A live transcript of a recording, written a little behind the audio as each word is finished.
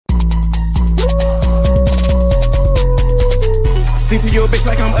Sing to your bitch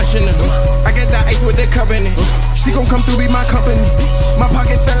like I'm ushering her. I got that ice with the covenant. She gon' come through, be my company. My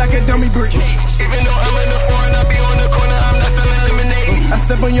pockets fat like a dummy brick. Even though I'm in the foreign, I be on the corner, I'm not selling lemonade. I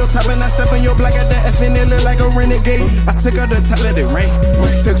step on your top and I step on your block, got that F and it look like a renegade. I took out the top, let it rain.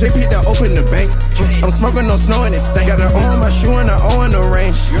 Tell JP to open the bank. I'm smoking no snow and it stank. Got an O on my shoe and an O in the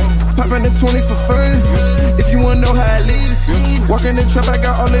range. Popping the 20 for fun. If you wanna know how I live, walk in the trap, I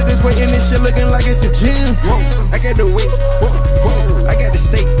got all of this weight and this shit looking like it's a gym. I got the weight, I got the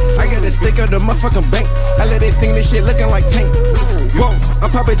steak, I got the steak of the motherfucking bank. I let it sing this shit looking like Tank. Whoa,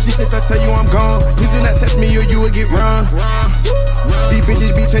 I'm popping G since I tell you I'm gone. Please do not touch me or you will get run. These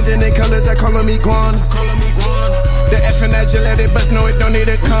bitches be changing their colors, I call me Guan. The F and I just let it bust, no it don't need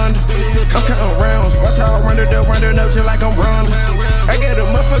a condom. I'm counting rounds, watch how I run it up just like I'm Ronda. I got a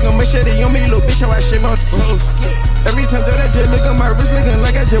motherfucking machete on me, little bitch, how I shave off the toes. Every time that I just look at my wrist, looking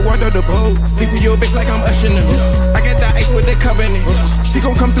like I just walked out the boat. Sing to your bitch like I'm ushering her. I got that ice with the covenant. She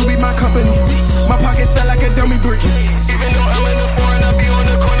gon' come through, be my company. My pockets fat like a dummy brick. Even though I'm in the foreign, I be on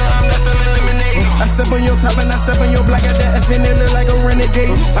the corner, I'm not selling lemonade. I step on your top and I step on your block, got that F and it look like a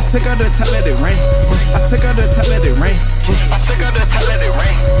renegade. I took out the top, let it rain. I took out the top, let it rain. I took out the top, let it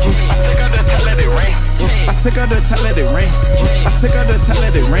rain. I took out the top, let it rain. I took out the top, let it rain. I took out the top,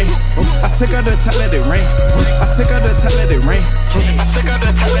 let it rain. I took out the top, let it rain. I took out the top, let it rain. I took out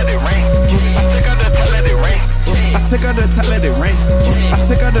the top, let it rain. I took out the top, let it rain. I took out the top, let it rain. I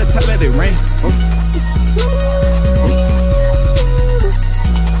took out the top, let it rain.